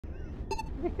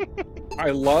I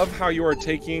love how you are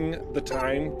taking the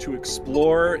time to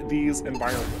explore these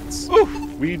environments. Oof.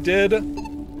 We did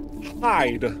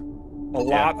hide a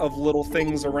lot of little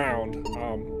things around,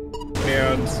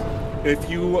 and if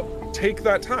you take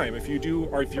that time, if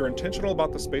you're intentional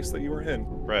about the space that you are in,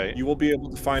 right, you will be able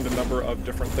to find a number of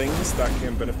different things that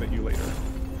can benefit you later.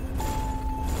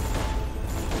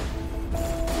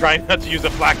 Trying not to use a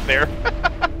flak there.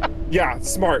 Yeah,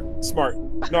 smart.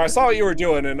 No, I saw what you were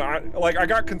doing, and I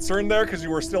got concerned there because you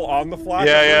were still on the flag.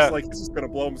 Yeah. Like, he's just gonna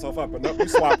blow himself up, but no, you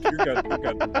swapped. You're good.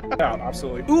 Yeah,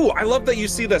 absolutely. Ooh, I love that you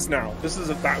see this now. This is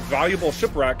that valuable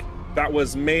shipwreck that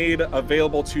was made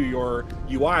available to your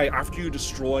UI after you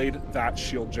destroyed that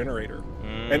shield generator.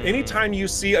 And anytime you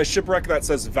see a shipwreck that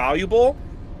says valuable,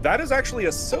 that is actually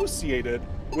associated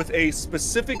with a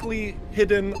specifically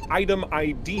hidden item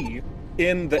ID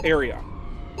in the area.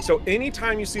 So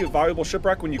anytime you see a valuable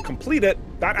shipwreck, when you complete it,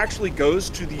 that actually goes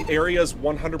to the area's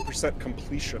 100%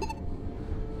 completion.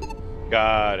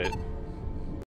 Got it.